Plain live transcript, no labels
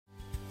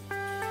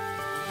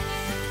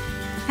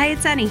Hey,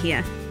 it's Annie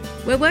here.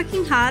 We're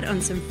working hard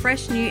on some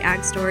fresh new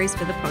ag stories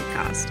for the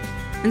podcast.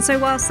 And so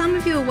while some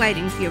of you are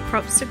waiting for your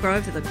crops to grow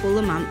over the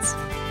cooler months,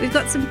 we've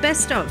got some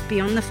best of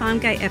Beyond the Farm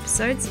Gate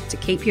episodes to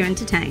keep you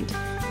entertained.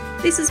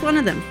 This is one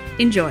of them.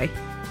 Enjoy.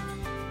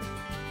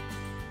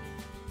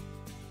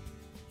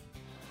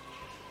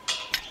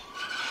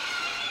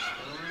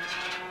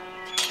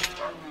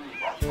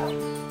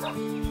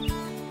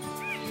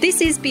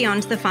 This is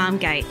Beyond the Farm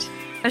Gate,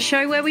 a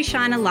show where we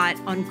shine a light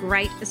on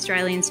great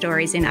Australian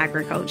stories in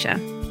agriculture.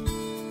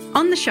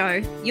 On the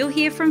show, you'll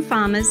hear from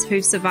farmers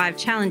who've survived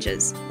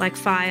challenges like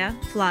fire,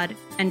 flood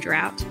and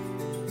drought,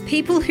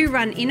 people who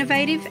run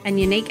innovative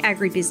and unique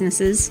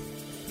agribusinesses,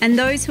 and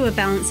those who are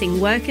balancing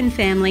work and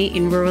family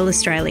in rural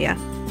Australia.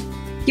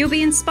 You'll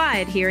be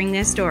inspired hearing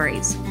their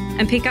stories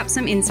and pick up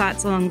some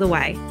insights along the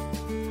way.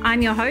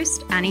 I'm your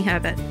host, Annie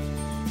Herbert.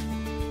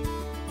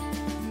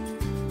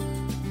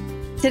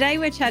 Today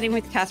we're chatting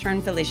with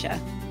Catherine Valiscia,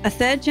 a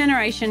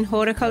third-generation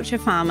horticulture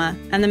farmer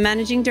and the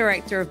managing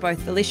director of both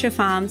Valiscia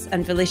Farms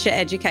and Valiscia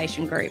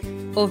Education Group,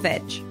 or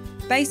VEG.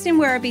 Based in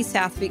Werribee,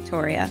 South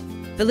Victoria,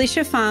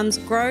 Valiscia Farms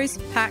grows,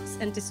 packs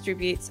and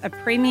distributes a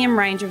premium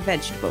range of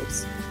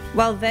vegetables,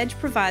 while VEG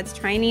provides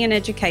training and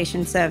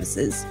education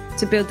services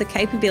to build the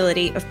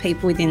capability of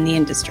people within the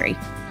industry.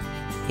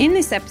 In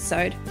this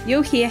episode,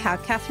 you'll hear how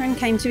Catherine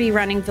came to be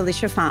running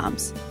Valiscia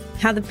Farms,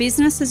 how the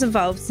business has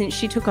evolved since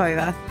she took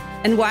over,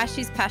 and why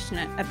she's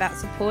passionate about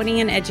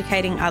supporting and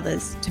educating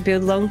others to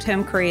build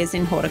long-term careers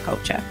in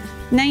horticulture.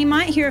 Now, you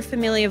might hear a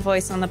familiar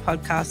voice on the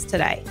podcast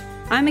today.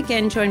 I'm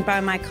again joined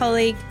by my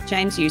colleague,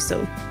 James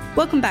Usul.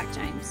 Welcome back,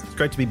 James. It's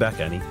great to be back,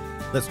 Annie.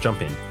 Let's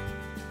jump in.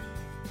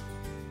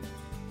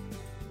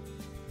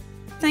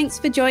 Thanks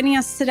for joining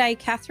us today,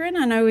 Catherine.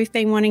 I know we've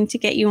been wanting to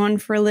get you on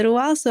for a little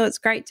while, so it's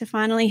great to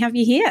finally have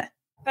you here.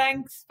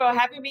 Thanks for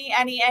having me,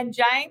 Annie and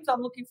James.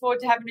 I'm looking forward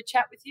to having a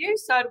chat with you,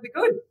 so it'll be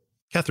good.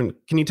 Catherine,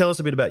 can you tell us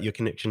a bit about your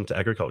connection to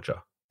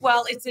agriculture?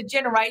 Well, it's a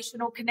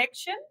generational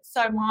connection.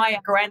 So my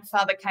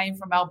grandfather came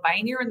from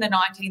Albania in the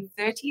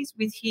 1930s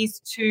with his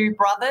two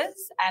brothers,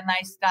 and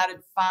they started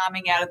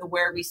farming out of the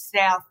Werribee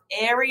South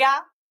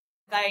area.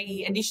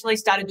 They initially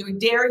started doing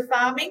dairy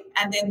farming,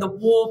 and then the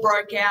war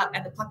broke out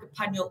and the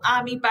Puckapunyal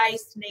Army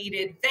Base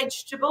needed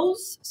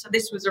vegetables. So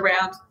this was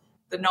around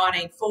the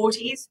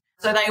 1940s.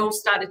 So they all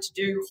started to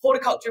do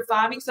horticulture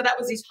farming. So that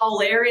was this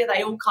whole area.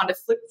 They all kind of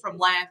flipped from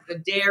lamb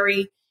and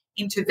dairy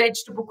into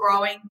vegetable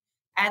growing,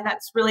 and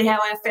that's really how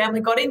our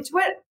family got into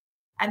it.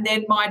 And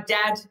then my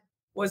dad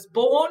was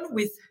born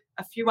with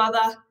a few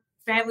other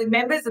family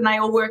members, and they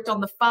all worked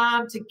on the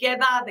farm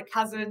together, the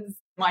cousins,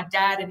 my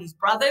dad and his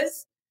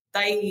brothers.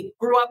 They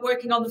grew up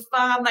working on the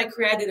farm. They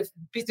created a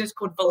business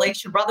called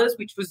Valiscia Brothers,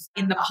 which was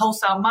in the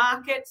wholesale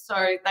market.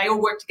 So they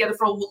all worked together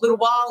for a little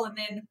while, and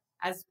then,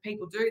 as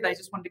people do, they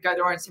just wanted to go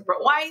their own separate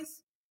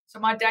ways. So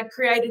my dad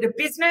created a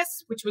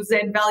business, which was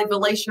then Valley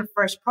Valiscia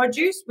Fresh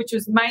Produce, which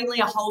was mainly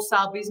a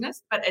wholesale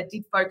business, but it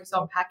did focus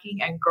on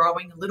packing and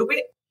growing a little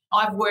bit.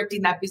 I've worked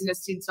in that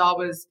business since I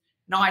was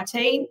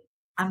 19.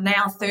 I'm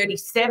now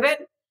 37,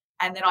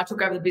 and then I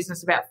took over the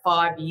business about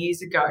 5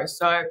 years ago.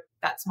 So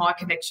that's my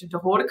connection to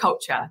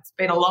horticulture. It's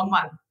been a long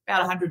one, about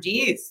 100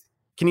 years.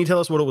 Can you tell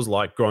us what it was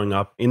like growing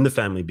up in the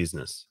family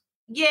business?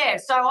 Yeah,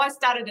 so I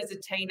started as a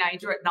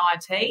teenager at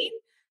 19.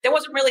 There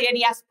wasn't really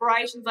any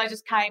aspirations. I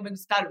just came and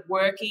started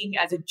working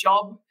as a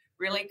job,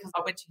 really, because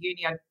I went to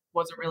uni. I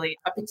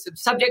picked some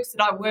subjects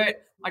that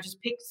I just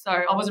picked, so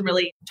I wasn't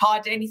really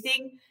tied to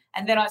anything.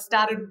 And then I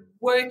started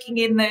working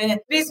in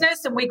the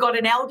business, and we got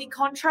an Aldi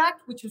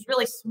contract, which was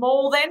really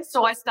small then.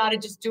 So I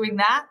started just doing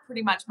that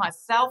pretty much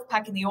myself,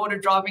 packing the order,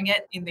 driving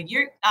it in the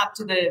ute up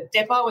to the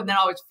depot, and then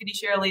I would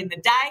finish early in the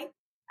day.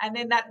 And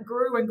then that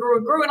grew and grew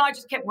and grew, and I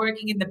just kept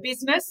working in the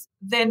business.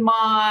 Then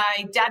my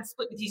dad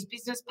split with his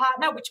business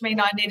partner, which meant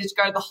I needed to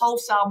go to the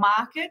wholesale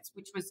markets,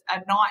 which was a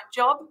night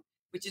job,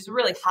 which is a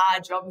really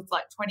hard job. It's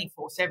like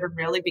 24/7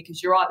 really,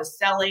 because you're either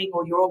selling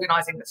or you're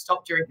organising the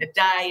stock during the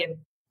day. And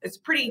it's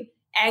a pretty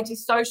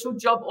antisocial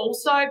job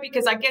also,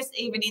 because I guess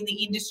even in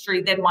the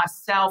industry then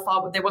myself,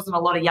 there wasn't a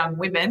lot of young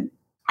women.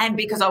 And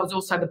because I was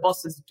also the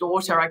boss's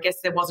daughter, I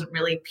guess there wasn't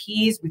really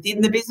peers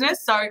within the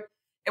business. So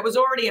it was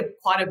already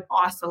quite an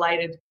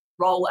isolated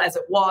role as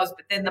it was,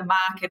 but then the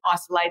market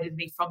isolated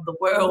me from the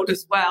world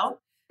as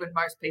well, when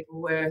most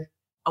people were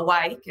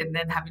awake and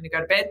then having to go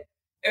to bed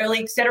early,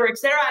 et cetera, et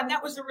cetera. And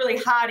that was a really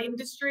hard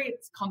industry.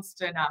 It's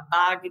constant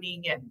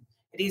bargaining, and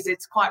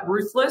it's quite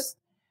ruthless.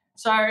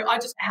 So I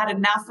just had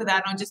enough of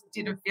that, and I just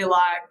didn't feel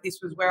like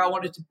this was where I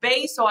wanted to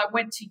be. So I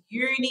went to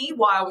uni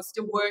while I was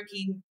still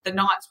working the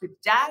nights with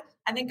Dad.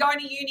 And then going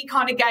to uni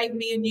kind of gave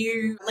me a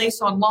new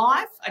lease on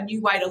life, a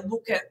new way to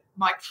look at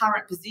my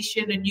current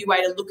position, a new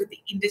way to look at the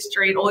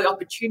industry and all the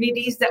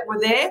opportunities that were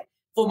there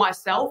for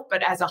myself,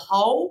 but as a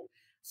whole.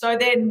 So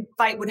then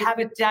fate would have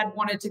it, Dad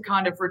wanted to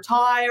kind of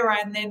retire,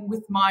 and then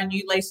with my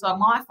new lease on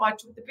life, I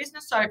took the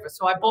business over.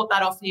 So I bought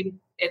that off him.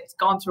 It's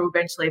gone through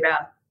eventually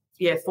about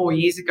 4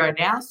 years ago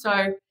now.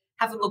 So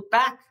haven't looked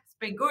back. It's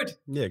been good.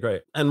 Yeah,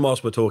 great. And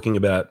whilst we're talking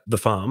about the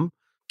farm,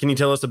 can you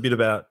tell us a bit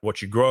about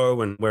what you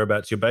grow and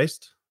whereabouts you're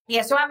based?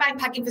 Yeah, so our main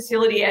packing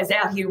facility is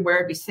out here in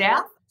Werribee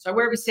South. So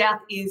Werribee South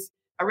is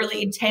a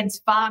really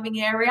intense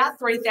farming area,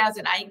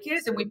 3,000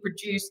 acres, and we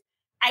produce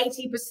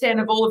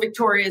 80% of all of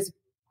Victoria's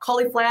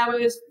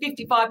cauliflowers,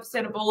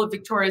 55% of all of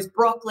Victoria's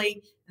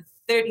broccoli, and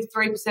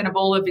 33% of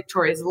all of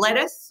Victoria's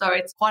lettuce. So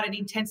it's quite an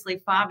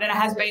intensely farmed, and it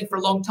has been for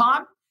a long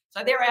time.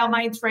 So there are our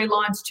main three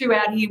lines, two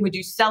out here. We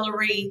do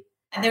celery,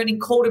 and then in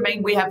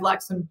Caldermean we have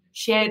like some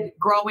shared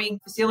growing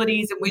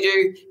facilities, and we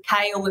do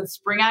kale and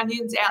spring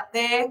onions out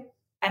there.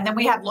 And then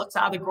we have lots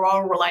of other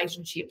grower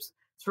relationships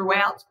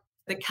throughout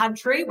the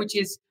country, which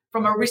is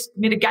from a risk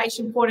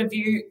mitigation point of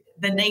view,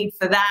 the need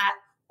for that.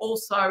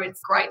 Also,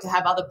 it's great to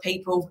have other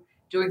people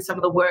doing some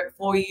of the work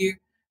for you.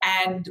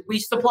 And we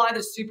supply the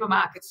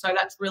supermarkets, so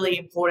that's really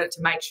important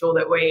to make sure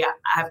that we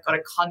have got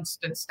a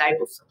constant,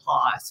 stable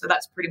supply. So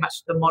that's pretty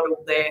much the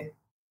model there.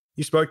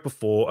 You spoke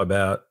before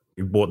about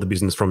you bought the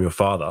business from your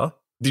father.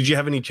 Did you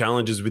have any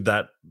challenges with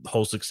that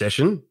whole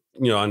succession?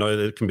 I know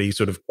that it can be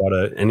sort of quite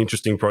an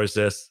interesting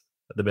process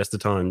at the best of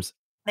times.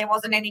 There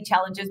wasn't any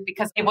challenges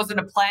because it wasn't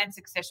a planned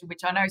succession,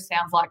 which I know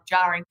sounds like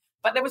jarring,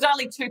 but there was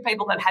only two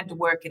people that had to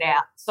work it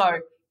out. So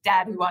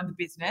Dad, who owned the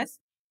business,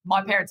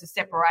 my parents are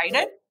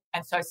separated,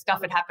 and so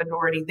stuff had happened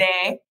already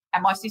there,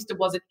 and my sister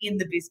wasn't in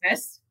the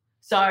business.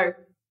 So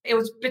it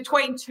was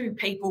between two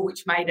people,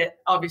 which made it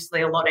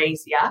obviously a lot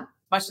easier.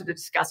 Much to the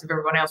disgust of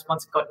everyone else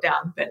once it got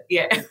done. But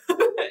yeah,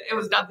 it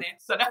was done then.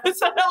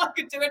 So no one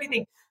could do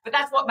anything. But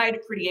that's what made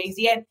it pretty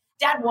easy. And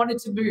Dad wanted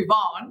to move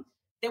on.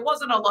 There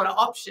wasn't a lot of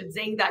options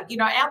either.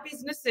 Our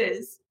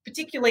businesses,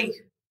 particularly,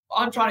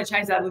 I'm trying to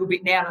change that a little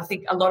bit now, and I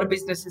think a lot of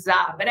businesses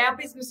are, but our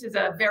businesses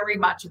are very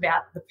much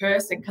about the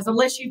person, because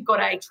unless you've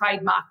got a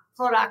trademark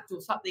product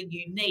or something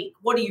unique,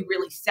 what are you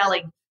really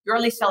selling? You're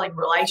only selling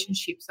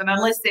relationships. And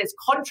unless there's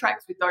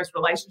contracts with those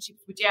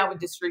relationships, which our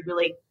industry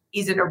really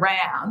isn't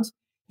around,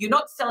 you're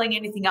not selling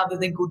anything other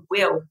than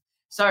goodwill.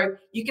 So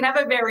you can have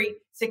a very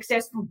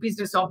successful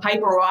business on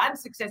paper or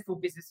unsuccessful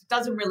business. It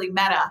doesn't really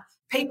matter.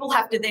 People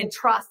have to then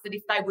trust that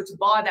if they were to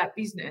buy that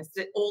business,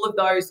 that all of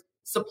those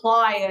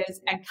suppliers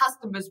and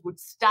customers would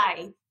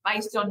stay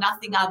based on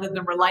nothing other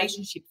than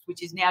relationships,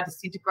 which is now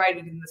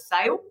disintegrated in the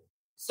sale.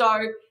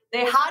 So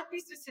they're hard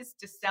businesses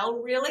to sell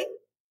really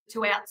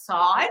to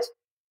outside.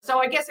 So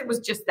I guess it was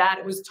just that.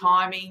 It was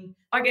timing.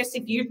 I guess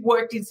if you've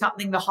worked in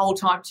something the whole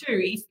time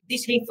too,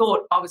 if he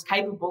thought I was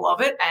capable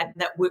of it and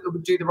that we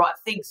would do the right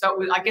thing.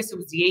 So I guess it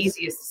was the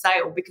easiest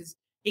sale because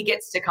he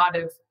gets to kind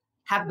of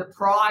have the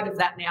pride of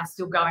that now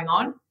still going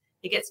on.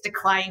 He gets to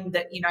claim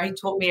that, he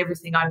taught me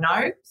everything I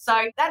know.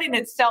 So that in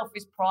itself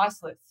is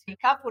priceless. You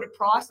can't put a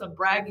price on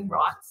bragging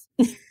rights.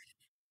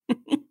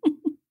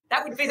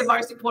 That would be the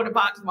most important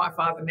part to my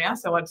father now,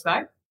 so I'd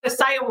say. The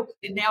sale,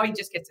 now he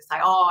just gets to say,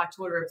 I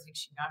taught her everything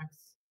she knows.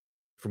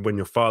 From when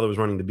your father was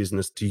running the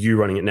business to you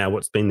running it now,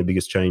 what's been the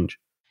biggest change?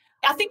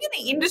 I think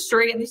in the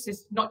industry, and this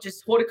is not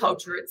just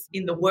horticulture, it's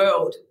in the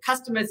world,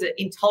 customers are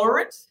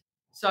intolerant.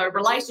 So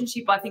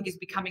relationship, I think, is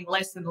becoming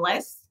less and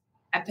less,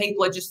 and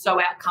people are just so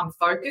outcome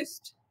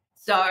focused.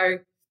 So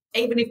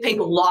even if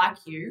people like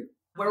you,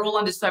 we're all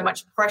under so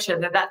much pressure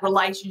that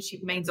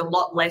relationship means a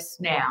lot less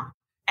now.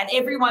 And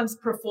everyone's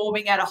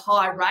performing at a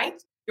high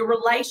rate. Your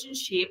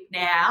relationship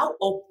now,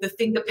 or the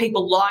thing that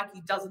people like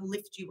you, doesn't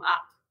lift you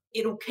up.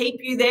 It'll keep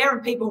you there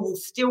and people will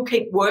still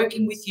keep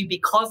working with you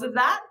because of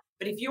that.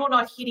 But if you're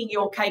not hitting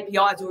your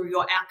KPIs or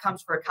your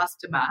outcomes for a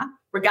customer,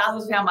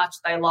 regardless of how much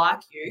they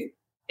like you,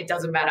 it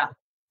doesn't matter.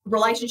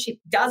 Relationship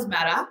does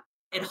matter.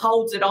 It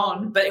holds it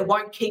on, but it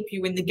won't keep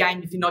you in the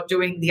game if you're not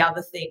doing the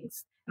other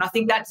things. And I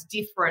think that's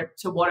different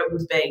to what it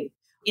would be.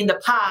 In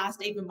the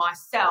past, even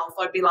myself,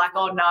 I'd be like,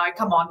 oh, no,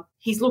 come on.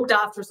 He's looked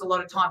after us a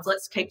lot of times.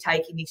 Let's keep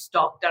taking his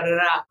stock,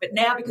 da-da-da. But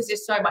now because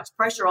there's so much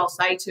pressure, I'll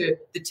say to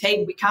the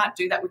team, we can't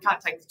do that. We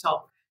can't take the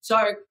top.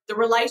 So the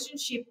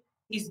relationship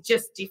is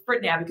just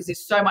different now because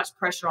there's so much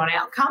pressure on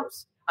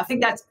outcomes. I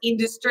think that's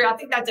industry. I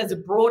think that's as a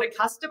broader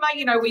customer.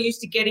 We're used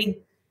to getting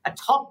a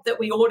top that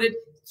we ordered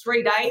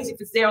 3 days.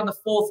 If it's there on the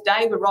fourth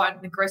day, we're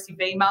writing aggressive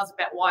emails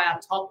about why our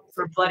top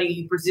from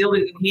bloody Brazil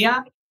isn't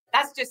here.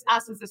 That's just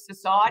us as a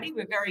society.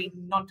 We're very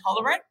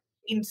non-tolerant.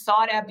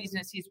 Inside our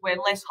businesses, we're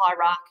less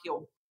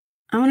hierarchical.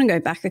 I want to go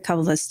back a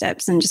couple of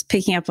steps and just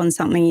picking up on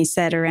something you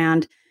said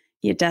around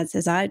your dad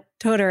says, I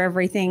taught her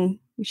everything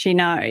she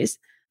knows.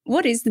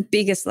 What is the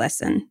biggest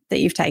lesson that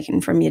you've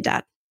taken from your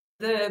dad?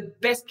 The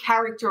best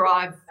character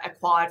I've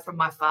acquired from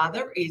my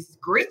father is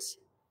grit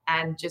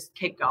and just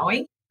keep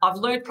going. I've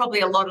learned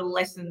probably a lot of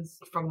lessons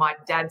from my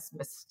dad's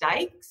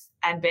mistakes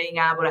and being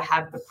able to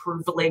have the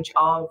privilege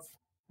of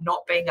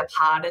not being a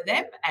part of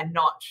them and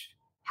not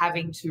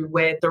having to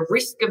wear the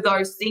risk of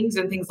those things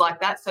and things like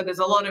that. So there's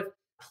a lot of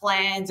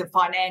plans and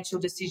financial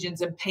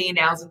decisions and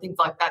P&Ls and things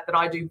like that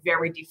I do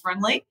very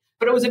differently.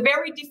 But it was a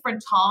very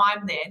different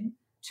time then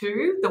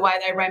too, the way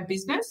they ran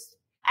business.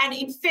 And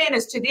in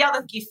fairness to the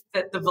other gift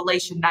that the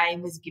Volitia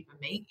name has given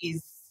me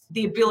is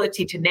the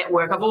ability to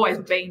network. I've always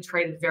been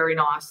treated very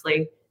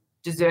nicely,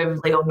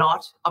 deservedly or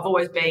not. I've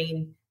always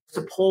been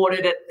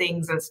supported at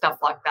things and stuff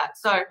like that.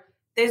 So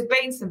there's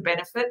been some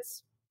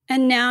benefits.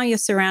 And now you're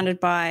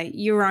surrounded by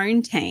your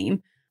own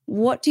team.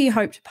 What do you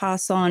hope to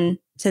pass on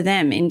to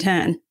them in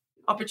turn?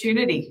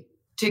 Opportunity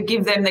to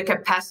give them the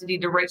capacity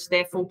to reach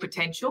their full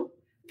potential.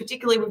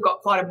 Particularly, we've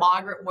got quite a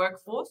migrant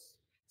workforce.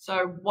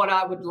 So what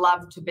I would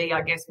love to be,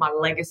 I guess, my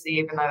legacy,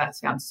 even though that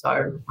sounds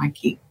so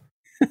wanky,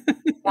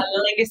 my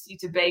legacy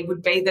to be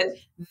would be that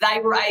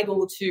they were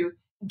able to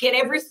get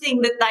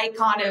everything that they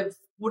kind of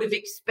would have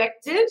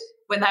expected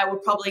when they were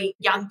probably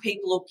young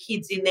people or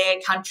kids in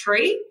their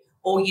country,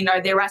 or, you know,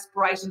 their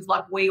aspirations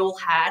like we all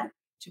had,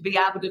 to be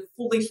able to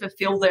fully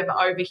fulfill them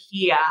over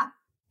here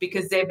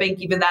because they've been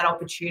given that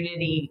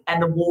opportunity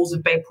and the walls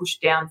have been pushed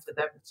down for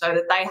them so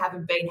that they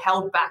haven't been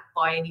held back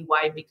by any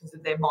way because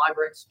of their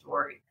migrant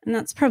story. And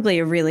that's probably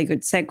a really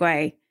good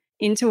segue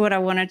into what I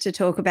wanted to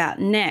talk about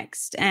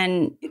next.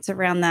 And it's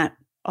around that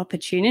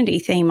opportunity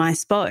theme, I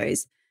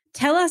suppose.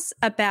 Tell us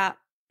about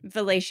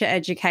Velisha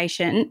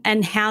Education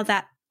and how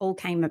that all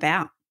came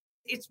about.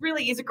 It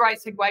really is a great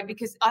segue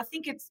because I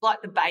think it's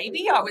like the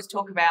baby I always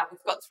talk about.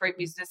 We've got 3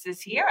 businesses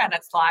here and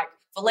it's like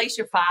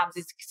Velisha Farms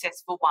is a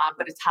successful one,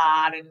 but it's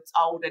hard and it's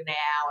older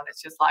now and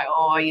it's just like,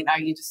 oh, you know,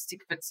 you just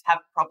stick with it, have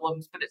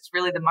problems, but it's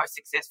really the most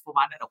successful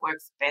one and it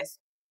works the best.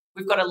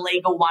 We've got a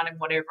legal one and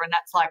whatever, and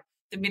that's like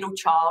the middle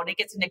child. It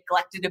gets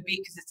neglected a bit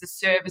because it's a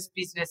service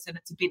business and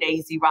it's a bit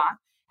easy run.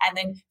 And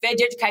then Veg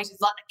Education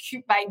is like a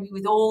cute baby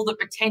with all the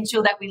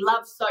potential that we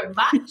love so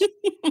much.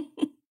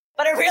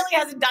 But it really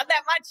hasn't done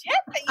that much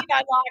yet. But, you know,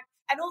 like,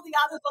 and all the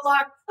others are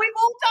like, we've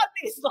all done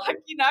this, like,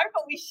 you know,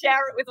 but we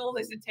share it with all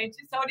this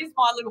attention. So it is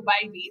my little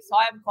baby. So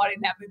I am quite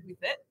enamored with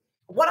it.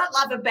 What I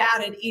love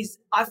about it is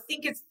I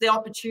think it's the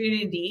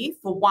opportunity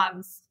for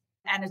once,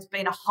 and it's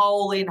been a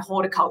hole in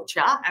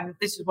horticulture, and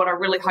this is what I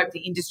really hope the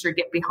industry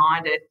get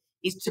behind it,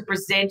 is to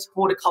present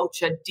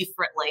horticulture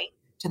differently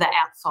to the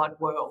outside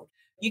world.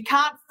 You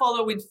can't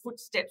follow in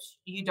footsteps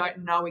you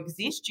don't know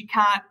exist. You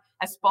can't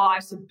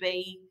aspire to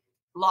be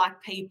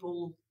like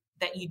people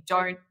that you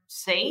don't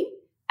see.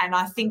 And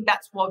I think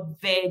that's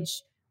what Veg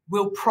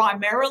will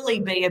primarily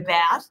be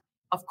about.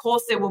 Of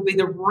course, there will be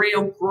the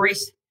real grit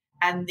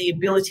and the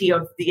ability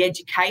of the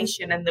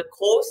education and the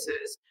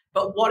courses.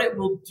 But what it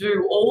will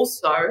do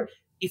also,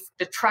 if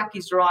the track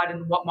is right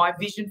and what my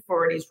vision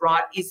for it is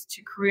right, is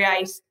to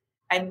create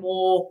a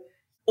more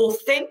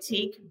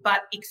authentic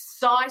but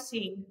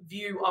exciting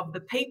view of the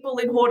people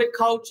in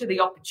horticulture,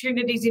 the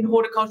opportunities in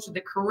horticulture,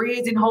 the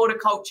careers in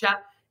horticulture,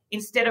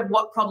 instead of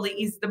what probably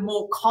is the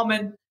more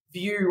common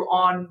view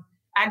on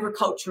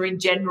agriculture in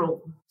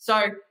general.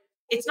 So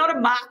it's not a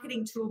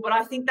marketing tool, but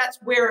I think that's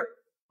where it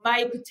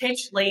may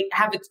potentially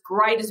have its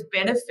greatest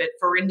benefit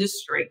for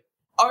industry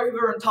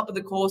over on top of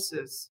the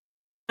courses.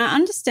 I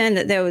understand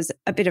that there was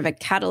a bit of a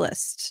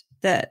catalyst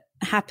that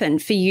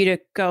happened for you to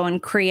go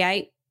and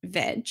create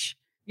Veg.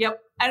 Yep.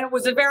 And it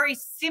was a very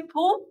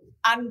simple,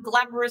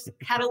 unglamorous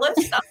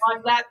catalyst,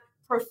 unlike that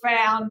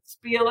profound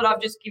spiel that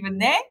I've just given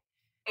there.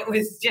 It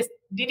was just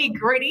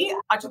nitty-gritty.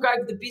 I took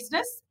over the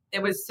business.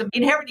 There was some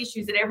inherent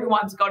issues that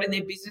everyone's got in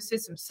their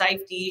businesses, some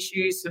safety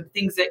issues, some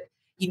things that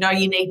you know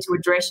you need to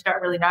address, you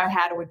don't really know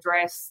how to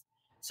address.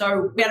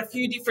 So we had a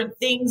few different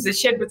things. The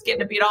shed was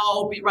getting a bit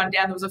old, a bit run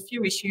down. There was a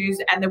few issues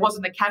and there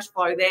wasn't the cash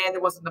flow there.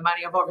 There wasn't the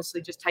money. I've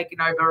obviously just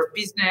taken over a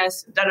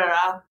business,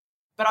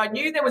 But I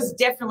knew there was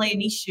definitely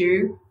an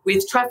issue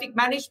with traffic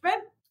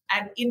management.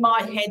 And in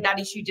my head, that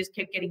issue just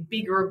kept getting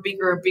bigger and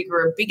bigger and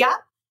bigger and bigger.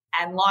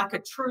 And like a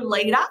true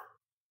leader,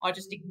 I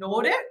just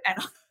ignored it. And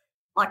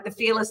like the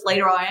fearless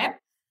leader I am.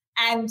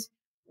 And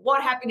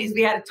what happened is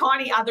we had a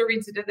tiny other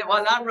incident that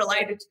was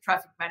unrelated to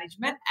traffic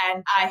management.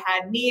 And I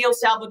had Neil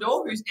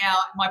Salvador, who's now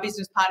my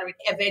business partner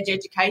in Veg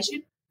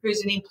Education,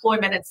 who's an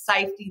employment and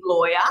safety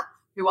lawyer,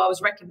 who I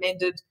was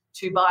recommended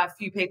to by a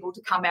few people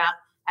to come out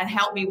and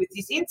help me with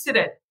this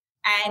incident.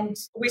 And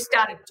we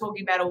started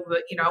talking about all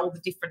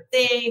the different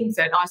things.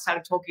 And I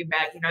started talking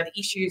about, the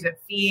issues and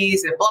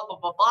fears and blah, blah,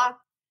 blah, blah.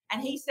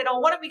 And he said,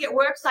 why don't we get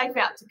WorkSafe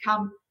out to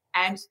come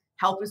and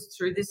help us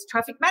through this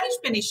traffic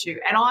management issue?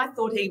 And I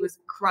thought he was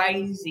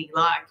crazy.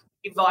 Like,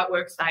 invite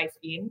WorkSafe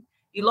in,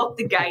 you lock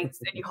the gates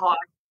and you hide.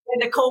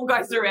 And the call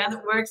goes around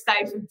that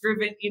WorkSafe have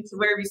driven into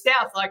Werribee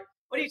South. Like,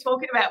 what are you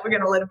talking about? We're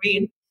going to let him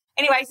in.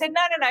 Anyway, he said,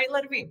 no,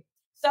 let him in.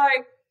 So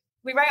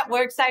we rang up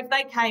WorkSafe.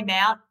 They came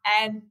out,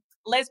 and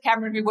Les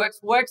Cameron, who works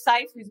for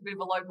WorkSafe, who's a bit of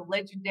a local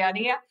legend down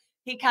here,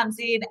 he comes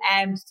in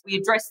and we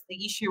address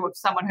the issue of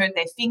someone hurt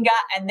their finger.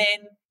 And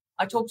then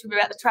I talked to him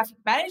about the traffic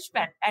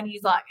management, and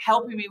he's like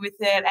helping me with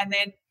it. And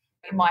then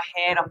in my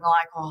head, I'm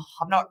like,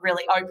 I'm not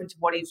really open to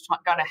what he's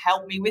going to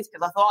help me with,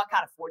 because I thought, I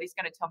can't afford it. He's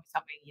going to tell me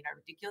something,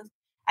 ridiculous.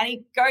 And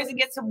he goes and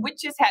gets some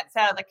witches' hats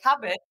out of the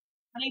cupboard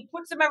and he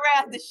puts them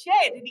around the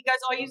shed. And he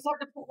goes, you just have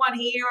to put one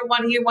here and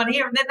one here, one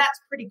here. And then that's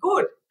pretty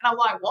good. And I'm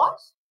like, what?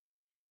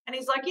 And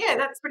he's like, yeah,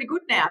 that's pretty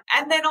good now.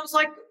 And then I was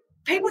like,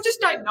 people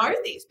just don't know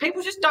this.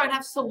 People just don't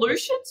have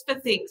solutions for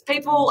things.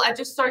 People are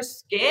just so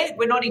scared.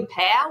 We're not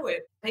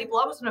empowered. I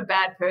wasn't a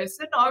bad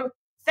person.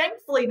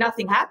 Thankfully,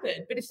 nothing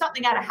happened. But if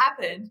something had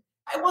happened,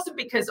 it wasn't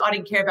because I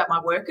didn't care about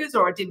my workers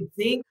or I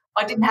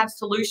didn't have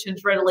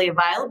solutions readily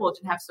available,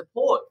 didn't have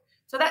support.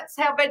 So that's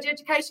how veg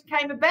education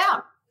came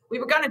about. We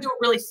were going to do it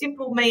really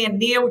simple. Me and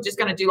Neil were just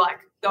going to do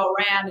go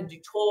around and do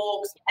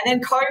talks. And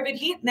then COVID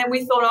hit, and then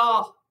we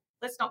thought,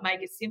 let's not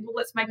make it simple.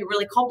 Let's make it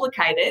really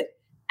complicated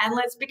and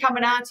let's become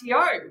an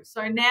RTO.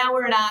 So now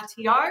we're an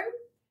RTO.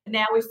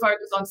 Now we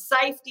focus on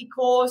safety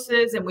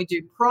courses, and we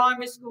do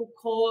primary school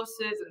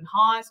courses and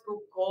high school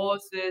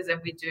courses, and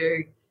we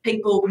do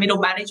people, middle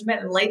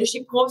management and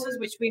leadership courses,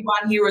 which we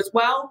run here as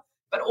well,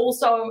 but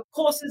also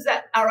courses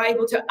that are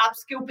able to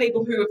upskill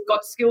people who have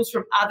got skills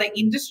from other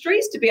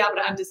industries to be able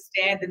to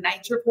understand the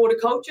nature of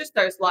horticulture.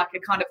 So it's like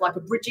a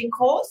bridging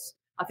course.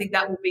 I think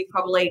that will be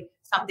probably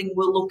something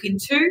we'll look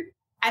into.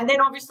 And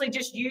then obviously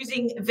just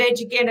using veg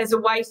again as a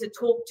way to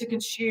talk to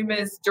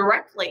consumers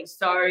directly.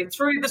 So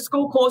through the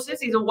school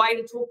courses is a way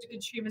to talk to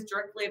consumers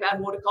directly about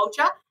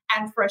horticulture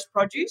and fresh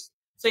produce.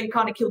 So you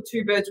kind of kill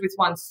two birds with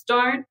one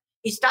stone.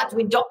 You start to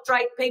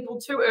indoctrinate people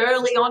too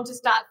early on to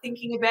start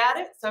thinking about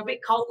it. So a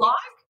bit cult-like.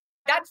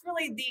 That's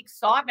really the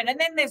excitement. And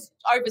then there's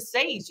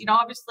overseas.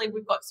 Obviously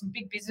we've got some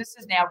big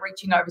businesses now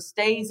reaching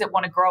overseas that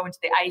want to grow into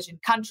the Asian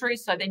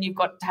countries. So then you've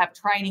got to have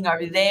training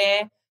over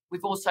there.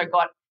 We've also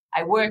got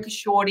a worker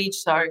shortage,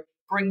 so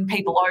bringing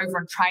people over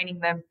and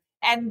training them.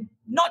 And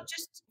not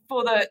just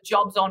for the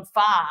jobs on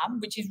farm,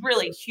 which is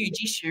really a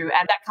huge issue,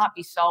 and that can't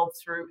be solved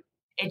through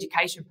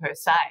education per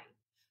se.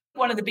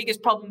 One of the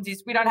biggest problems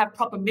is we don't have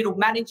proper middle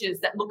managers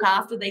that look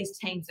after these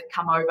teams that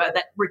come over,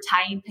 that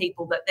retain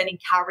people, that then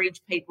encourage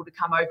people to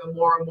come over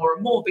more and more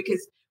and more.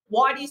 Because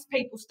why do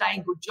people stay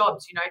in good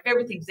jobs? If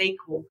everything's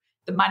equal,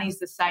 the money's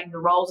the same, the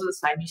roles are the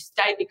same. You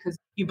stay because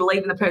you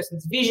believe in the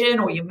person's vision,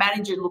 or your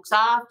manager looks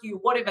after you,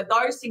 whatever.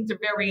 Those things are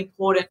very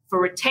important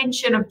for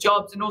retention of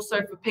jobs and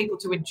also for people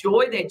to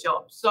enjoy their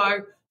jobs.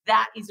 So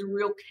that is a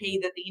real key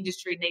that the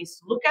industry needs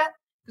to look at,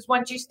 because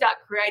once you start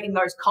creating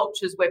those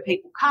cultures where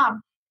people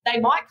come, they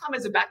might come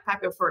as a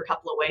backpacker for a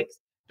couple of weeks,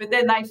 but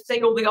then they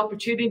see all the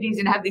opportunities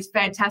and have this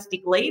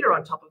fantastic leader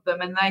on top of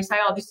them, and they say,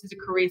 this is a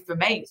career for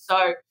me.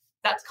 So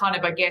that's kind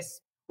of, I guess,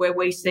 where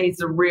we see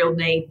the real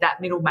need, that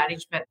middle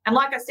management. And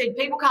like I said,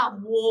 people can't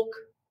walk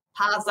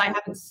paths they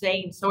haven't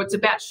seen. So it's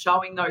about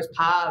showing those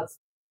paths.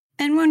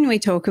 And when we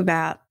talk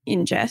about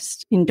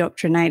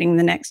indoctrinating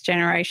the next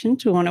generation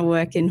to want to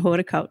work in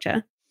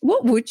horticulture,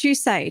 what would you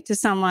say to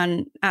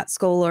someone at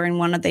school or in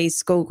one of these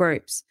school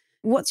groups?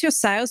 What's your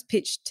sales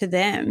pitch to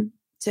them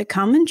to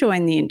come and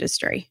join the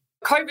industry?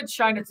 COVID's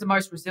shown it's the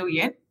most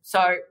resilient.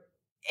 So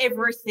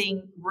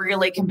everything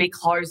really can be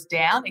closed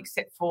down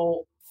except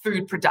for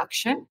food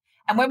production.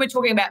 And when we're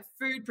talking about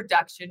food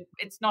production,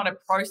 it's not a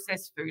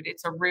processed food.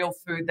 It's a real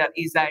food that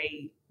is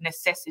a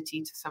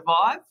necessity to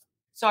survive.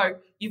 So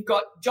you've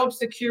got job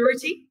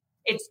security.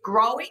 It's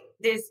growing.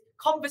 There's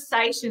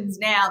conversations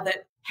now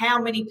that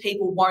how many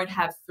people won't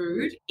have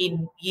food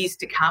in years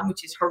to come,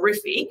 which is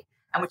horrific,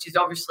 and which is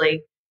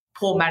obviously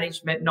poor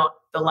management, not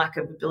the lack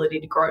of ability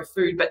to grow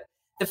food. But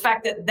the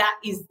fact that that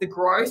is the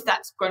growth,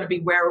 that's going to be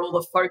where all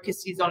the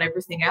focus is on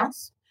everything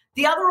else.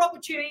 The other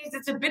opportunities,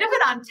 it's a bit of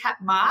an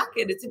untapped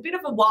market. It's a bit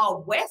of a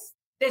wild west.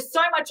 There's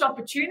so much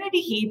opportunity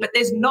here, but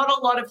there's not a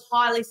lot of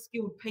highly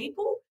skilled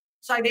people.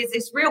 So there's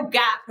this real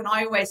gap, and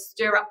I always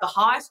stir up the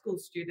high school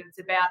students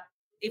about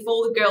if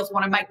all the girls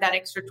want to make that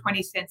extra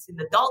 20 cents in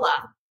the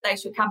dollar, they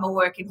should come and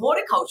work in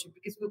horticulture,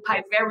 because we'll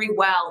pay very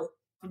well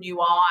for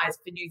new eyes,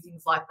 for new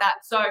things like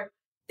that. So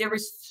there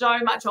is so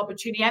much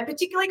opportunity, and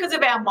particularly because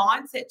of our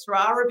mindsets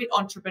are a bit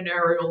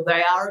entrepreneurial.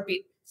 They are a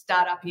bit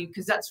startup-y,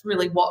 because that's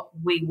really what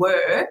we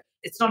were.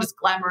 It's not as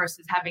glamorous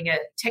as having a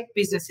tech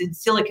business in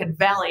Silicon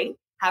Valley,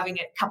 having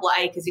a couple of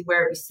acres in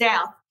Werribee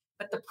South,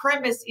 but the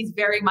premise is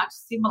very much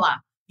similar.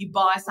 You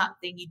buy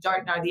something, you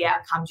don't know the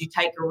outcomes, you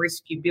take a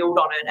risk, you build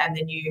on it, and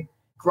then you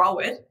grow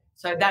it.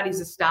 So that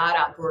is a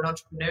startup or an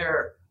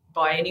entrepreneur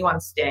by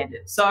anyone's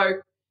standard. So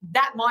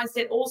that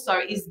mindset also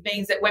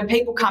means that when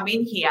people come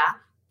in here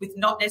with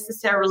not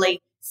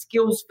necessarily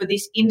skills for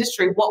this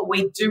industry, what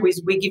we do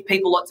is we give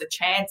people lots of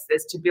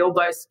chances to build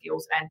those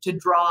skills and to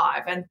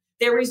drive. And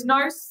there is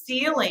no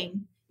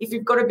ceiling if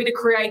you've got a bit of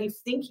creative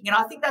thinking. And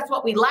I think that's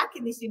what we lack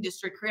in this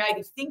industry,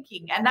 creative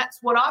thinking. And that's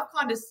what I've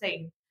kind of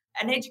seen.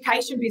 An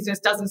education business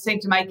doesn't seem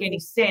to make any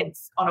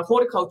sense on a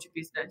horticulture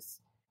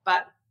business.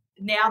 But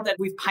now that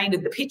we've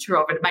painted the picture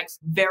of it, it makes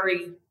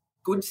very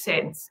good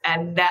sense.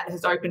 And that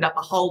has opened up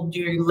a whole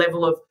new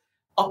level of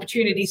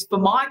opportunities for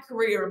my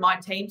career and my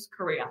team's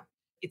career.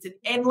 It's an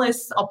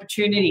endless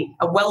opportunity,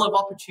 a well of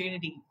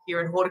opportunity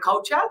here in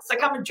horticulture. So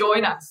come and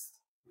join us.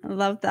 I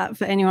love that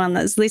for anyone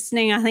that's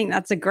listening. I think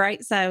that's a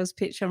great sales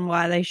pitch on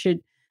why they should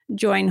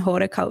join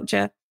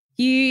horticulture.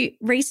 You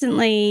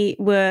recently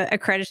were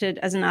accredited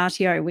as an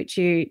RTO, which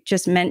you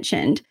just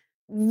mentioned.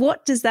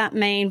 What does that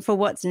mean for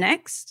what's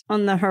next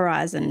on the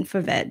horizon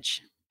for veg?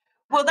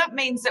 Well, that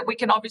means that we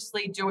can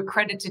obviously do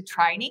accredited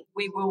training.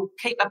 We will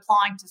keep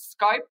applying to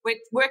scope. We're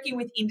working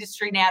with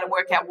industry now to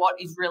work out what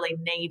is really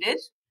needed.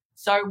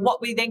 So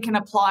what we then can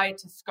apply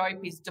to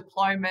scope is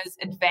diplomas,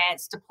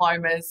 advanced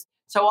diplomas.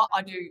 So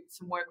I do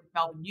some work with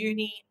Melbourne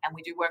Uni, and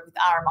we do work with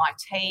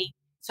RMIT.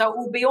 So it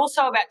will be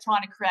also about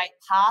trying to create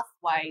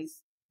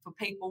pathways for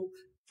people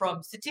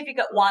from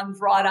certificate ones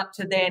right up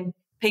to then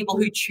people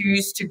who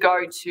choose to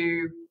go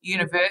to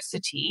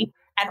university,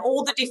 and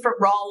all the different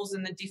roles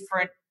and the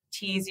different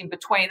tiers in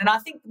between. And I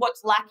think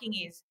what's lacking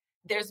is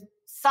there's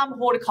some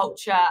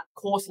horticulture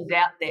courses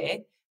out there,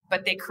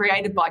 but they're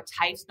created by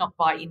TAFE, not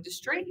by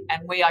industry.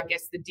 And I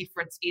guess the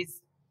difference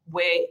is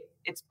where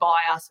it's by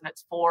us and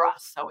it's for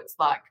us. So it's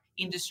like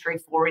industry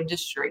for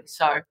industry.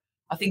 So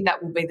I think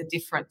that will be the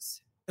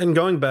difference. And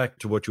going back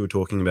to what you were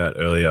talking about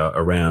earlier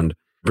around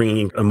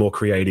bringing a more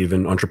creative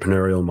and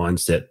entrepreneurial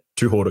mindset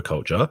to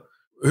horticulture,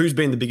 who's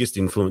been the biggest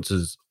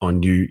influences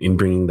on you in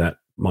bringing that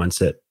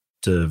mindset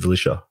to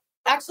Volitia?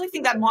 I actually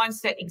think that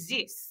mindset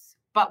exists,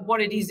 but what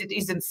it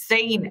isn't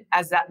seen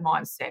as that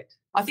mindset.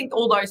 I think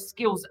all those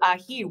skills are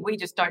here. We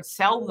just don't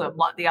sell them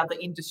like the other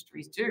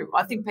industries do.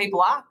 I think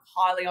people are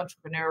highly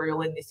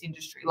entrepreneurial in this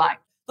industry. Like,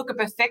 look at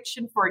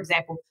Perfection, for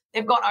example.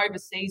 They've gone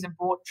overseas and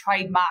brought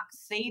trademark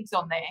seeds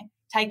on there,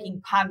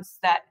 taking punts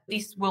that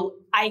this will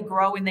A,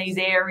 grow in these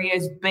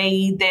areas,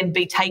 B, then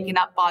be taken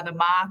up by the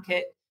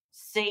market,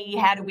 C,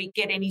 how do we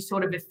get any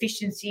sort of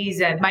efficiencies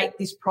and make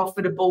this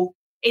profitable?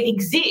 It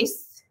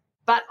exists,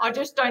 but I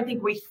just don't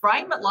think we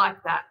frame it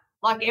like that.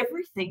 Like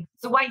everything,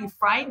 it's the way you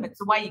frame it, it's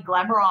the way you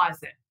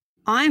glamorize it.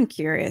 I'm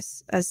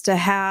curious as to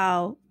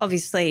how,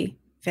 obviously,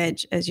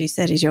 Veg, as you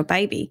said, is your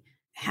baby.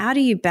 How do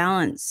you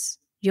balance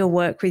your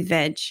work with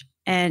Veg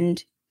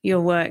and your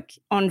work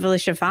on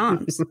Volitia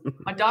Farms?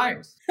 I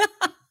don't.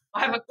 I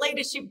have a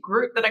leadership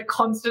group that are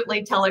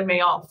constantly telling me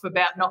off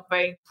about not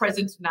being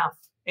present enough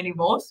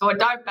anymore. So I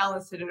don't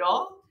balance it at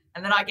all.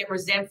 And then I get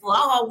resentful.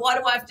 Oh, why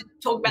do I have to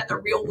talk about the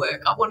real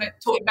work? I want to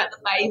talk about the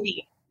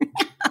baby.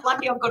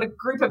 Lucky I've got a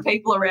group of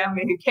people around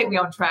me who keep me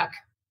on track.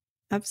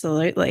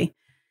 Absolutely.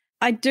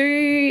 I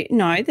do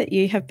know that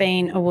you have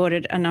been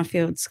awarded a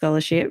Nuffield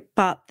Scholarship,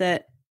 but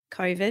that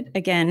COVID,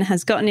 again,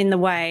 has gotten in the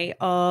way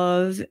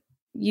of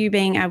you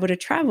being able to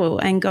travel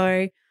and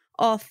go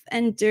off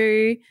and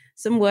do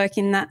some work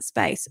in that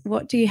space.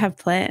 What do you have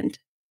planned?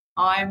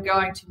 I'm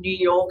going to New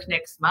York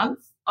next month.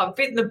 I've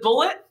bitten the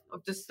bullet.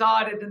 I've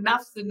decided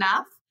enough's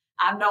enough.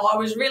 No, I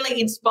was really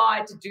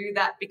inspired to do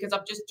that because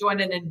I've just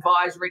joined an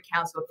advisory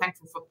council of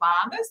Thankful for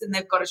Farmers, and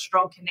they've got a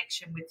strong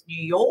connection with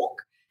New York.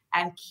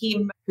 And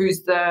Kim,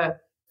 who's the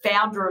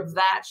founder of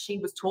that, she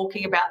was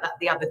talking about that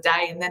the other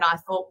day. And then I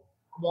thought,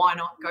 why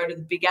not go to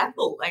the Big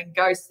Apple and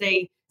go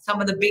see some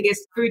of the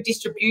biggest food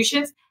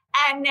distributions?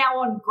 And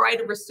now on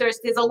greater research,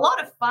 there's a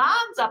lot of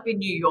farms up in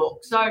New York.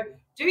 So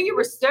do your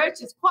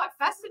research. It's quite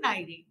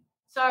fascinating.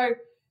 So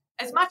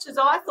as much as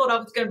I thought I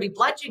was going to be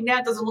bludgeoned, now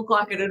it doesn't look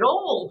like it at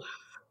all.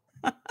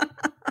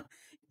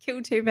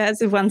 Kill two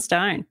birds with one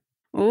stone.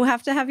 We'll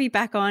have to have you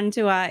back on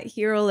to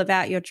hear all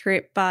about your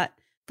trip. But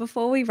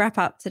before we wrap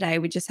up today,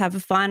 we just have a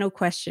final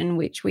question,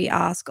 which we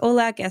ask all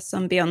our guests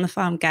on Beyond the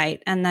Farm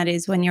Gate. And that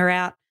is, when you're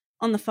out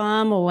on the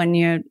farm or when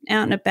you're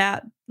out and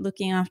about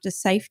looking after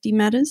safety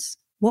matters,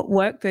 what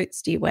work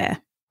boots do you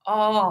wear?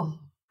 Oh,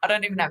 I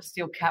don't even have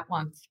steel cap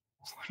ones.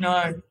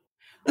 No.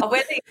 I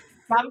wear these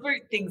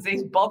gumboot things,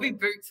 these bobby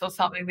boots or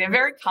something. They're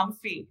very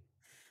comfy.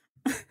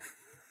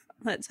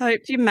 Let's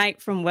hope your mate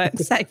from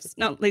WorkSafe's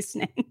not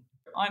listening.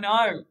 I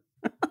know.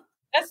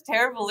 That's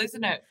terrible,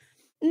 isn't it?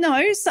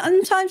 No,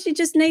 sometimes you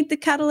just need the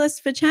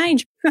catalyst for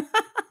change.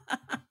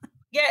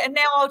 Yeah, and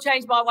now I'll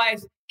change my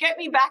ways. Get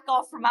me back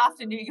off from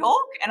after New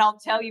York and I'll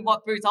tell you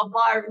what boots. I'll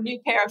buy a new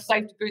pair of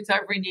safety boots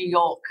over in New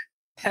York.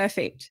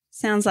 Perfect.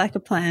 Sounds like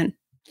a plan.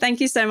 Thank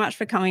you so much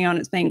for coming on.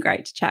 It's been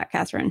great to chat,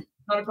 Catherine.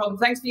 Not a problem.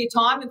 Thanks for your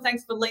time and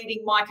thanks for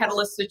leading my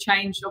catalyst to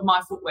change of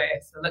my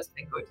footwear. So that's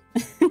been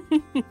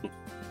good.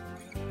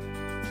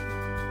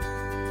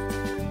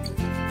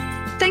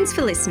 Thanks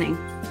for listening.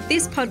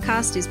 This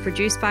podcast is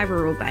produced by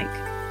Rural Bank.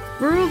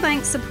 Rural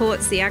Bank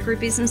supports the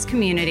agribusiness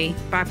community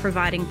by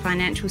providing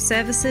financial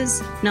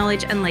services,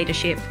 knowledge and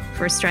leadership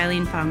for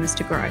Australian farmers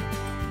to grow.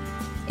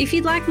 If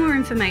you'd like more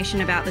information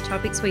about the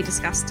topics we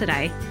discussed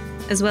today,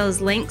 as well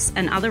as links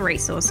and other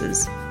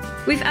resources,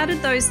 we've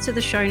added those to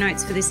the show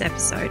notes for this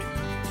episode.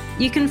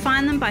 You can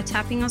find them by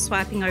tapping or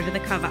swiping over the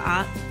cover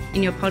art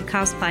in your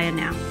podcast player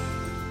now.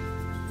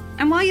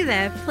 And while you're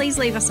there, please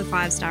leave us a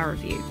 5-star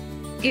review.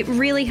 It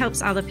really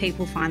helps other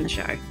people find the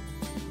show.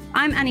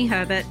 I'm Annie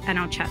Herbert, and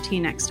I'll chat to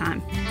you next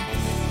time.